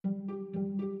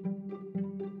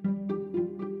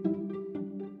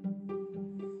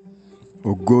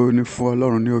Ògo ni fún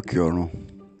Ọlọ́run ní òkè ọ̀run.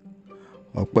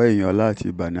 Ọpẹ́ ìyìn ọlá àti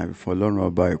ìbà ni a fi fún Ọlọ́run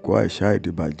ọba àìkú àìsà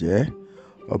ìdìbàjẹ́,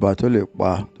 ọba tó lè pa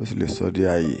tó sì lè sọ di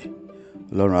ààyè.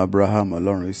 Ọlọ́run Abraham,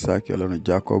 Ọlọ́run Isaac, Ọlọ́run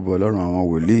Jacob, Ọlọ́run àwọn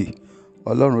wòlíì,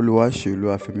 Ọlọ́run Olúwaṣe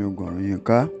Olúwafẹ́mi ogun ọ̀run yín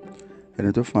ká, ẹni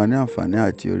tó fún wa ní àǹfààní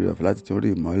àti oore ọ̀fẹ́ láti tún rí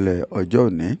ìmọ́lẹ̀ ọjọ́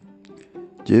òní.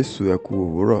 Jésù ẹ kú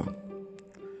òwúrọ̀.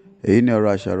 Èyí ni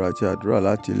ọ̀rọ̀ àṣàrò àti àdúrà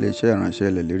láti iléeṣẹ́ ìránṣẹ́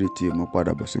ilẹ̀ lérí ti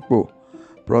ìmúpadàbọ̀sípò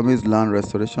Promise Land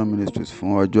Restoration Ministries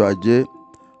fún ọjọ́ ajé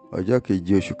ọjọ́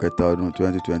keje oṣù kẹta ọdún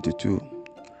 2022.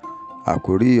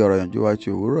 Àkòrí ọ̀rọ̀ ìyànjú wa ti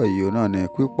òwúrọ̀ yìí náà ni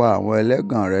pípa àwọn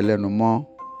ẹlẹ́gàn rẹ lẹ́nu mọ́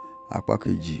apá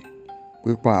kejì.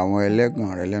 Pípa àwọn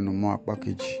ẹlẹ́gàn rẹ lẹ́nu mọ́ apá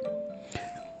kejì.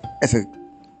 Ẹsẹ̀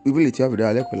Bíbélì tí a fi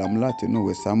dá lẹ́kọ̀ọ́ lámú láti inú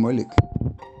ìwé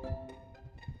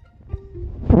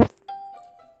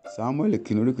Sámúẹ́lì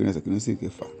kìíní orí kìíní ẹsẹ̀ kìíní sí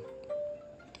ìkẹfà.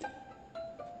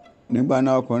 Nígbà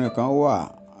náà ọkùnrin kan wà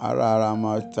ará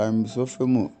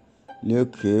Ramataimsofemu ní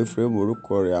òkè Efraimu,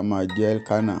 orúkọ rẹ̀ a máa jẹ́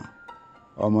Elkana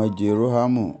ọmọ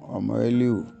Jerohamu ọmọ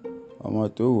Elihu ọmọ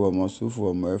Tohu ọmọ Sufu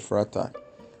ọmọ Efrata.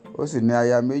 Ó sì ní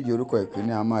aya méjì, orúkọ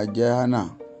ìkíní a máa jẹ́ Hánà,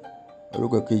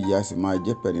 orúkọ kejì a sì máa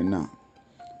jẹ́ Pẹ̀nínà.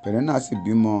 Pẹ̀nínà sì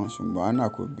bímọ ṣùgbọ́n Hánà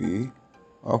kò bí.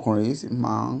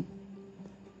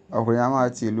 Ọkùnrin a máa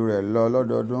ti ìlú rẹ̀ lọ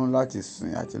lọ́dọọdún láti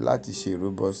sìn àti láti ṣe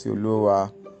ìrúbọ sí Olúwa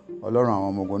Ọlọ́run àwọn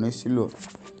ọmọ ogun ní Ṣílò.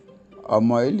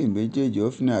 Ọmọ Eli méjèèjì,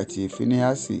 Ofni àti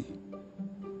Finehasi,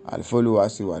 àlùfáà Olúwa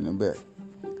sì wà níbẹ̀.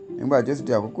 Nígbà tí ó sì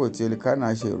di àkókò tí Elkana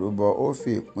ṣe ìrúbọ, ó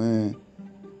fi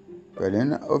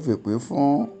ìpín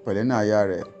fún Pẹ̀nínà aya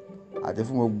rẹ̀ àti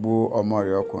fún gbogbo ọmọ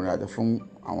rẹ̀ ọkùnrin àti fún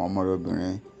àwọn ọmọ rẹ̀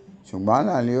obìnrin. Ṣùgbọ́n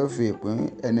Hánà ni ó fi ìpín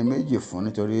ẹni méjì fún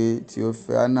nítorí tí ó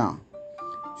fẹ́ Hánà.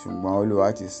 Ṣùgbọ́n Olúwa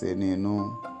ti sé ní inú.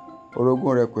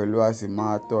 Orogún rẹ̀ pẹ̀lú a sì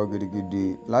máa tọ́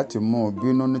gidigidi láti mú un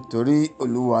bínú nítorí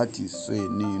Olúwa ti sé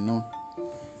ní inú.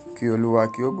 Kí Olúwa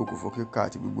kí ó bùkún fún kíkà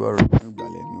àti gbígbọ́ ọ̀rọ̀ ní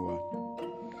ìgbàlẹ̀ mi wa.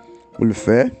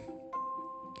 Olùfẹ́,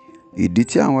 ìdí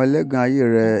tí àwọn ẹlẹ́gàn ayé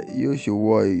rẹ yóò ṣe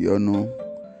wọ ìyọnu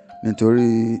nítorí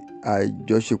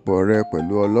àjọṣepọ̀ rẹ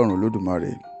pẹ̀lú Ọlọ́run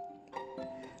Olódùmarè.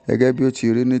 Gẹ́gẹ́ bí ó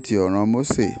ti rí ní ti ọ̀ràn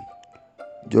Mósè,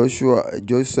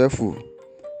 Jósẹ́fù,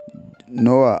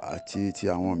 Nóà àti ti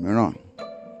àwọn mìíràn.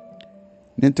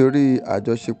 Nítorí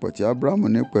àjọṣepọ̀ tí Ábúráhámù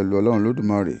ní pẹ̀lú Ọlọ́run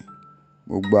Olódùmarè,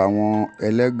 gbogbo àwọn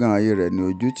ẹlẹ́gàn ayé rẹ̀ ní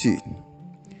ojú tì.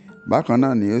 Bákan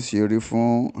náà ni ó ṣe rí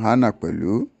fún Hánà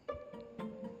pẹ̀lú.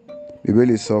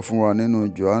 Bíbélì sọ fún wa nínú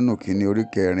Jòhánù kìíní orí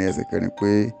 4 ẹsẹ̀ 4 pé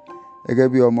gẹ́gẹ́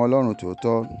bí ọmọ Ọlọ́run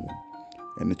tòótọ́,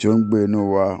 ẹni tí ó ń gbé inú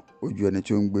wa ó ju ẹni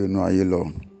tí ó ń gbé inú ayé lọ.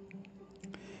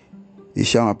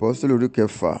 Iṣẹ́ àwọn Àpọ́stélì orí 9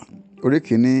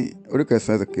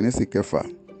 ẹsẹ̀ 1 sí 6.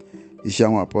 Iṣẹ́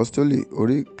àwọn Àpọ́stélì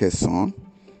orí 9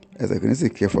 ẹsẹ̀ 1 sí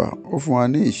 6. Ó fún wa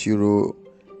ní ìṣirò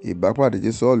ìbápàdé tí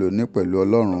Sọ́ọ̀lù ní pẹ̀lú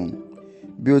Ọlọ́run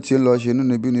bí ó ti ń lọ ṣe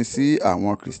inúnibíni sí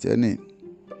àwọn Kìrìsìtẹ́nì.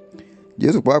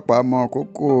 Jésù pàápàá mọ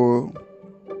kókó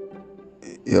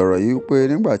ọ̀rọ̀ yìí pé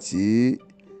nígbà tí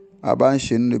a bá ń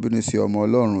ṣe inúnibíni sí ọmọ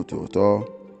Ọlọ́run tòótọ́,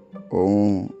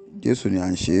 òun Jésù ni à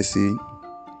ń ṣe é sí.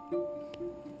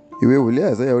 Ìwé wòlíì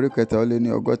Àìsáyà orí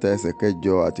 63 ẹsẹ̀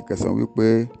 8 àti 9 wípé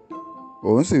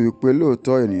òun sì wípé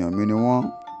lóòótọ́ ènìyàn mi ni wọ́n,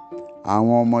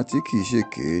 àwọn ọmọ tí kì í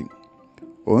ṣèké.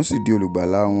 Òun sì di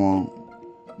olùgbàlà wọn.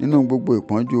 Nínú gbogbo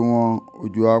ìpọ́njú wọn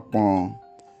ojú á pọ́n.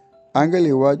 Áńgẹ́lì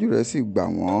iwájú rẹ̀ sì gbà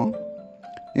wọ́n.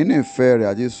 Nínú ìfẹ́ rẹ̀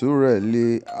àti sùúrù rẹ̀ lé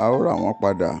a ó rà wọ́n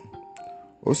padà.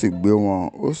 Ó sì gbé wọn,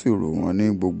 ó sì rò wọ́n ní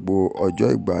gbogbo ọjọ́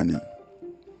ìgbàanì.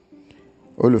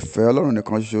 Olùfẹ́, Ọlọ́run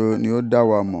nìkan ṣoṣo ni ó dá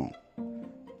wa mọ̀,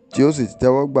 tí ó sì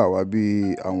tẹ́wọ́ gbà wá bí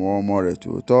àwọn ọmọ rẹ̀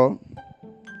tòótọ́.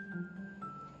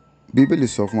 Bíbélì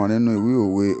sọ fún wa nínú ìwé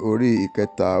Òwe orí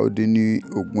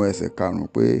 7:20 ẹsẹ̀ 5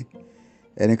 pé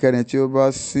ẹnikẹ́ni tí ó bá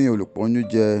sín olùpọ́njú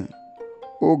jẹ,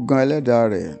 ó gan ẹlẹ́dàá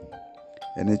rẹ̀.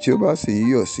 Ẹni tí ó bá sì ń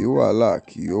yọ̀ sí wàhálà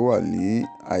kì yóò wà ní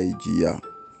àìjìyà.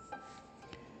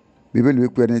 Bíbélì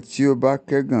wípé ẹni tí ó bá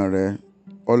kẹ́gàn rẹ,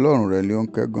 Ọlọ́run rẹ ni ó ń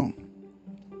kẹ́gàn.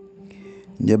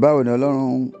 Ǹjẹ́ báwo ni Ọlọ́run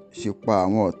ṣe pa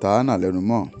àwọn ọ̀tá Hánà lẹ́nu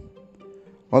mọ́?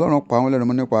 Ọlọ́run pa wọ́n lẹ́nu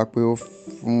mọ́ nípa pé ó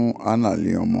fún Hánà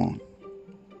ní ọmọ.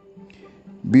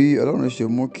 Bí Ọlọ́run ṣe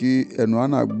mú kí ẹnu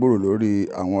Hánà gbòòrò lórí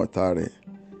àwọn ọ̀tá rẹ̀,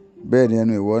 bẹ́ẹ̀ ni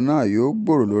ẹnu ìwọ náà yóò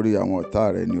gbòòrò lórí àwọn ọ̀tá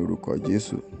rẹ̀ ní orúkọ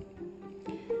Jésù.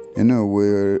 Nínú ìwé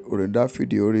orin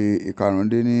Dáfídì orí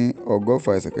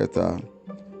 115 ẹsẹ̀ 3,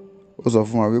 ó sọ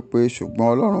fún wa wípé ṣùgbọ́n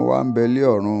Ọlọ́run wa ń bẹ lé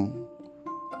ọ̀run,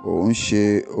 òun ṣe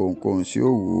ohunkóhun tí ó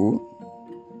wù ú.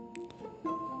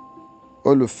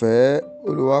 Olùfẹ́,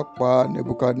 Olúwa pa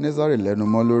Nebukadnezari lẹ́nu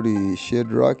mọ́ lórí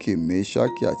Ṣedraki,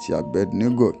 Meṣaki àti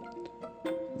Abednego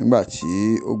nígbà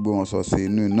tí ó gbé wọn sọ sí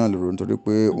inú iná ìléru nítorí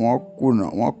pé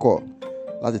wọ́n kọ̀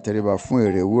láti tẹríba fún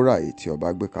ère wúrà yìí tí ọba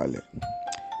gbé kalẹ̀.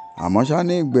 Àmọ́ ṣá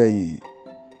ní ìgbẹ̀yìn,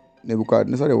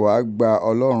 Nebukadnesari wá gba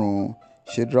Ọlọ́run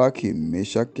Ṣedraki,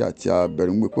 Meṣaki àti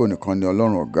Abẹdnego pé òun nìkan ni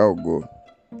Ọlọ́run ọ̀gá ògo.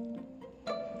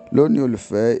 Lónìí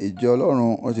olùfẹ́, ìjọ Ọlọ́run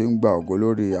wọ́n ti ń gba ògo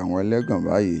lórí àwọn ẹlẹ́gàn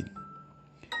báyìí.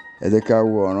 Ẹ jẹ́ ká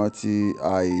wo ọ̀ràn ti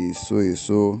àìso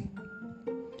èso.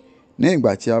 Ní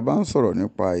ìgbà tí a bá ń sọ̀rọ̀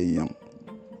nípa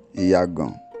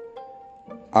ìyàgàn,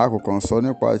 a kò kàn sọ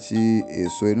nípa ti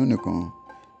èso inú nìkan,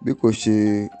 bí kò ṣe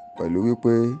pẹ̀lú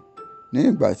wípé ní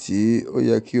ìgbà tí ó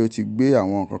yẹ kí o ti gbé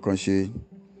àwọn nǹkan kan ṣe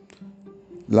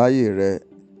láyé rẹ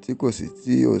tí ò sì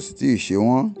tíì ṣe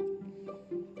wọ́n.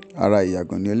 Ara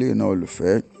ìyàgàn ni eléyìí náà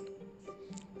olùfẹ́.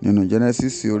 Nínú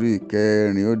Jẹ́nẹ́sísì orí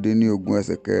ìkẹrin-ó-dín-ní-ogún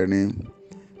ẹsẹ̀ 4,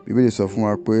 Bíbélì sọ fún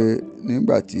wa pé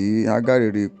nígbà tí Hágárì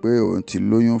rí i pé òun ti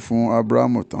lóyún fún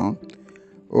Ábúráhámù tán,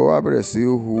 ó wá bẹ̀rẹ̀ sí í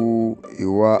hu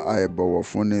ìwà àìbọ̀wọ̀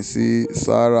fúnni sí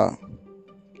Sárà.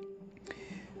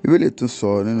 Bíbélì tún sọ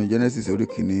nínú Jẹ́nẹ́sísì orí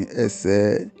kìíní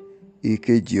ẹsẹ̀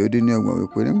ìkejì-ó-dín-ní-ọgbọ̀n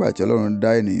wípé nígbà tí Ọlọ́run dá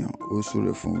ènìyàn, ó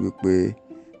súre fún un wípé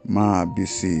máa bí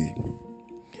sí i.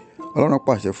 Ọlọ́run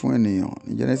pàṣẹ fún ènìyàn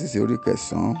ní Jẹ́nẹ́sísì orí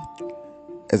kẹsàn-án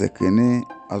ẹsẹ̀ 1,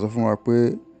 a sọ fún wa pé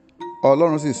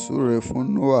Ọlọ́run sì súre fún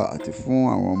Nóà àti fún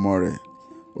àwọn ọmọ rẹ̀.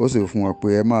 Ó sì fún wọn pé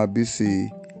ẹ máa bí sí i,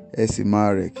 ẹ sì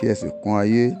máa rẹ̀ kí ẹ sì kún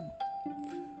ayé.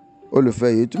 Olùfẹ́,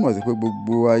 yìí túmọ̀ sí pé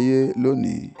gbogbo ayé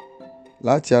lónìí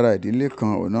láti ara ìdílé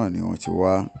kan òun náà ni wọ́n ti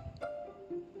wá.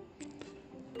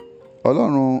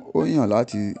 Ọlọ́run ó yàn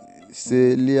láti sé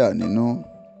Léà nínú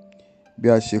bí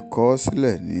a ṣe kọ ọ́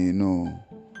sílẹ̀ nínú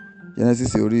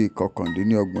Jẹ́nẹ́sísì orí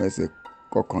ìkọkàndínlọ́gbọ̀n ẹsẹ̀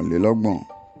 21.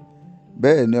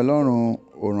 Bẹ́ẹ̀ ni Ọlọ́run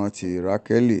ó rántí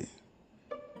Rákélì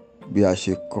bí a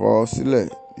ṣe kọ ọ́ sílẹ̀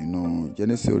nínú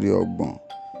Jẹ́nẹ́sísì orí 30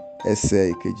 ẹsẹ̀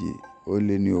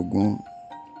 2.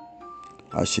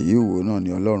 Àṣeyíwò náà ni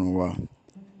Ọlọ́run wa.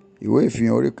 Ìwé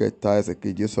Ìfihàn orí 3 ẹsẹ̀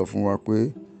 7 sọ fún wa pé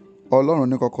Ọlọ́run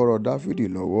ní kọ́kọ́rọ́ Dáfídì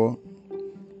lọ́wọ́.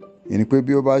 Ìní pé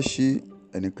bí ó bá ṣí,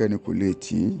 ẹnikẹ́ni kò lè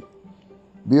tì í.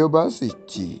 Bí ó bá sì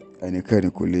tì, ẹnikẹ́ni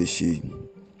kò lè ṣí.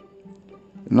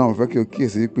 Náà mo fẹ́ kí o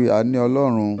kíyèsí pé a ní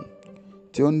Ọlọ́run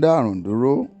tí ó ń dá àrùn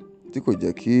dúró tí kò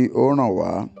jẹ́ kí ó ràn wá.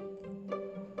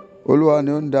 Olúwa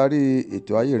ni ó ń darí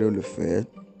ètò ayé rẹ olùfẹ́.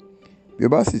 Bí ó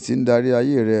bá sì ti ń darí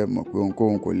ayé rẹ, mọ̀ pé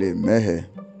ohunkóhun kò lè mẹ́hẹ.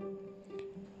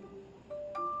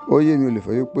 Ó yé mi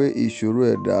olùfẹ́ wípé ìṣòro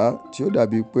ẹ̀dá tí ó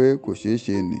dàbí pé kò ṣeé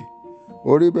ṣe nì,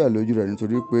 ó rí bẹ́ẹ̀ lójú rẹ̀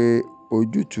nítorí pé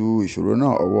ojútùú ìṣòro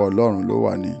náà ọwọ́ Ọlọ́run ló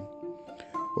wà ní.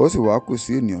 Ó sì wá kù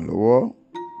sí ènìyàn lọ́wọ́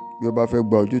bí ó bá fẹ́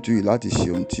gba ojútùú yìí láti ṣe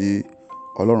ohun tí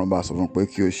Ọlọ́run bá sọ fún pé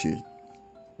kí ó ṣe.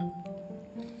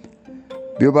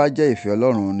 Bí ó bá jẹ́ ìfẹ́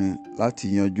Ọlọ́run ni láti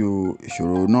yanjú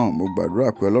ìṣòro náà, mo gbàdúrà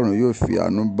pé Ọlọ́run yóò fi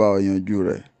àánú bá ọ yanjú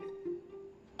rẹ̀.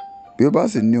 Bí ó bá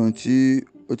sì ní ohun tí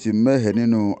ó ti mẹ́hẹ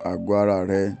nínú àgọ́ ara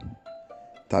rẹ,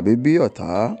 tàbí bí ọ̀tá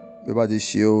bí ó bá ti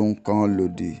ṣe ohun kan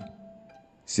lòdì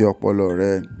sí ọpọlọ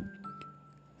rẹ,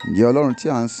 ǹjẹ́ Ọlọ́run tí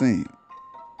à ń sìn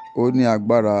ó ní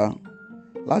agbára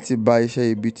láti ba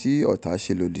iṣẹ́ ibi tí ọ̀tá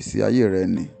ṣe lòdì sí ayé rẹ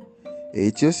nì, èyí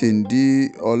tí ó sì ń dí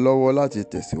ọ lọ́wọ́ láti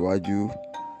tẹ̀síwájú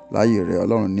láyé rẹ.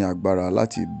 Ọlọ́run ní agbára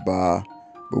láti ba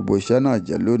gbogbo iṣẹ́ náà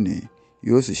jẹ́ lónìí,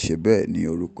 yóò sì ṣe bẹ́ẹ̀ ní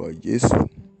orúkọ Jésù.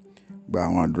 Gba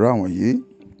àwọn àdúrà wọ̀nyí.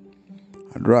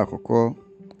 Àdúrà àkọ́kọ́.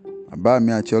 Bàbá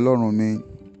mi àti Ọlọ́run mi,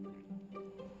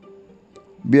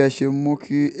 bí ẹ ṣe mú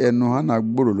kí ẹnu Hánà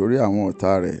gbòòrò lórí àwọn ọ̀tá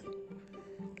rẹ̀,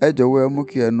 ẹ jọ̀wọ́ ẹ mú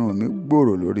kí ẹnu mi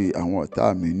gbòòrò lórí àwọn ọ̀tá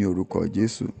mi ní orúkọ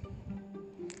Jésù.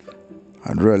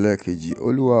 Àdúrà ẹlẹ́ẹ̀kejì.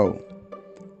 Olúwa o,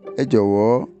 ẹ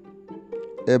jọ̀wọ́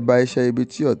ẹ bà iṣẹ́ ibi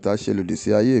tí ọ̀tá ṣe lòdì sí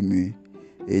ayé mi,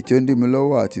 èyí tí ó ń dí mi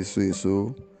lọ́wọ́ àti so èso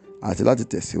àti láti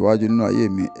tẹ̀síwájú nínú ayé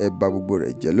mi, ẹ bà gbogbo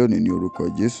rẹ̀ jẹ́ lónìí ní orúkọ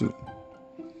Jésù.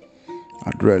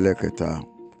 Àdúrà ẹlẹ́ẹ̀kẹta.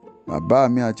 Bàbá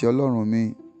mi àti Ọlọ́run mi,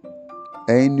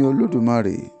 ẹ̀yin ni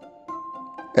Olódùmarè.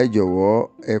 Ẹ jọ̀wọ́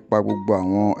ẹ pa gbogbo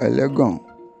àwọn ẹlẹ́gàn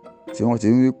tí wọ́n ti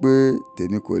ń wí pé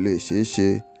tèmi kò lè ṣeé ṣe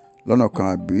lọ́nà kan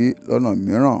àbí lọ́nà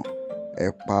mìíràn. Ẹ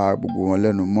pa gbogbo wọn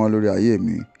lẹ́nu mọ́ lórí ayé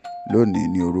mi lónìí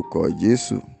ní orúkọ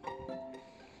Jésù.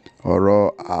 Ọ̀rọ̀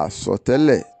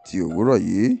àsọtẹ́lẹ̀ ti òwúrọ̀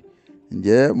yìí,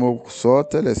 ǹjẹ́ mo sọ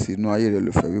tẹ́lẹ̀ sínú ayé rẹ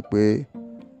olùfẹ́ wípé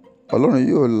Ọlọ́run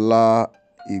yóò la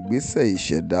ìgbésẹ̀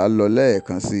ìṣẹ̀dá lọ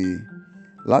lẹ́ẹ̀kan sí i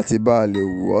láti bá a lè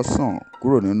wò ọ́ sàn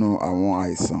kúrò nínú àwọn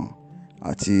àìsàn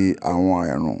àti àwọn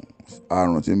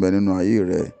àrùn tí ń bẹ nínú ayé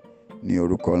rẹ ní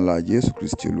orúkọ ńlá Jésù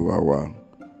Kristi Olúwa wa.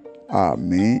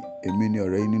 Àmín. Èmi ni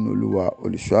ọ̀rẹ́ yín nínú Olúwa,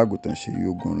 olùṣọ́ àgùntàn Ṣèyí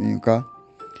Ogun Òrùnyínká.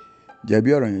 Jẹ́ bí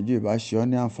ọ̀rọ̀ ìyànjú ìbá ṣe ọ́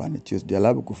ní àǹfààní tí o sì di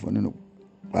alábùkún fún nínú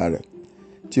ipa rẹ̀,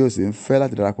 tí o sì ń fẹ́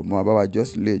láti darapọ̀ mọ́ wa bá wa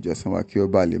jọ́sìn ilé ìjọsìn wa kí ó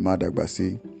bá lè máa dàgbà sí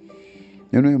i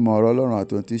nínú ìmọ̀ ọ̀rọ̀ Ọlọ́run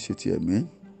àti ohun tí í ṣe ti ẹ̀mí.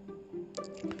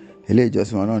 Ilé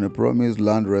ìjọsìn wa náà ni Promise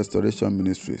Land Restoration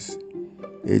Ministries,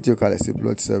 èyí tí ó kalẹ̀ sí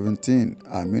plot 17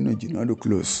 Aminu Jinadu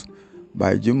Close,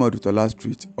 by Jimoh Odutola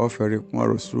Street off Erikun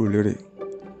Road, Surulere.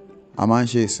 A máa ń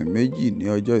ṣe ìsìn méjì ní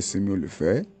ọjọ́ ìsinmi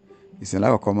olùfẹ́. Ìsìn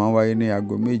lákọ̀ọ́kọ́ máa ń wáyé ní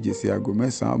aago 7 sí aago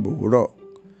 9 àbọ̀ òwúrọ̀,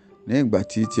 ní ìgbà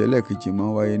tí ti ẹlẹ́ẹ̀kejì máa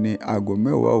ń wáyé ní aago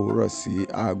 10 òwúrọ̀ sí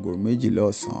aago 12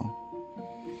 ọ̀sán.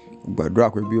 Gbàdúrà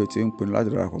pé bí o ti ń pinnu láti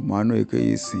darapọ̀ mọ́ àánú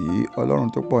èkéyìí sí Ọlọ́run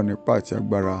tó pọ̀ nípa àti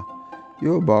agbára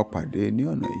yóò bá ọ pàdé ní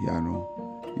ọ̀nà ìyanu.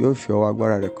 Yóò fi ọwọ́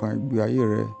agbára rẹ̀ kan ìgbé ayé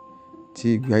rẹ, tí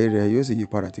ìgbé ayé rẹ yóò sì yí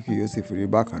padà tí kì yóò sì fi rí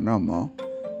bákan náà mọ́.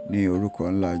 Ní orúkọ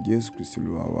ńlá Jésù Kristi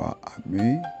Olúwa wa,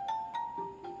 àmín.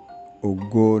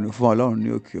 Ògo ni fún Ọlọ́run ní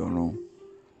òkè ọ̀run.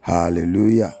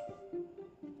 Hallelujah.